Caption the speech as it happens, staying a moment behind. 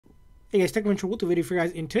Hey guys, TechVenture with the video for you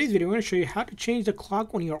guys. In today's video, I'm going to show you how to change the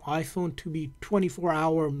clock on your iPhone to be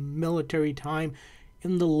 24-hour military time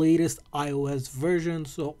in the latest iOS version.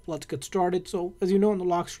 So let's get started. So as you know on the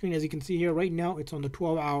lock screen, as you can see here right now, it's on the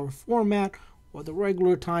 12-hour format or the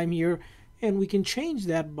regular time here. And we can change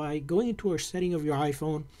that by going into our setting of your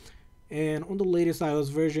iPhone. And on the latest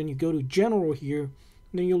iOS version, you go to General here, and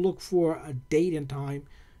then you look for a date and time.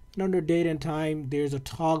 And under date and time, there's a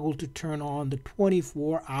toggle to turn on the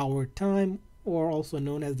 24-hour time, or also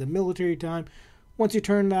known as the military time. Once you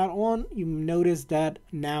turn that on, you notice that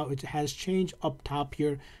now it has changed up top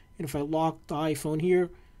here. And if I lock the iPhone here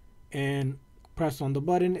and press on the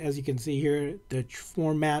button, as you can see here, the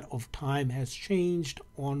format of time has changed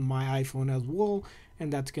on my iPhone as well.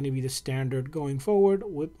 And that's going to be the standard going forward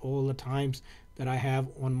with all the times that I have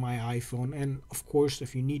on my iPhone. And of course,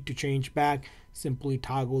 if you need to change back, simply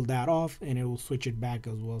toggle that off and it will switch it back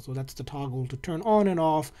as well. So that's the toggle to turn on and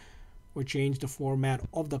off or change the format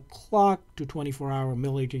of the clock to 24-hour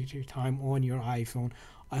military time on your iPhone.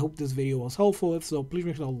 I hope this video was helpful. If so, please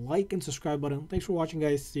make sure to like and subscribe button. Thanks for watching,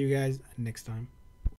 guys. See you guys next time.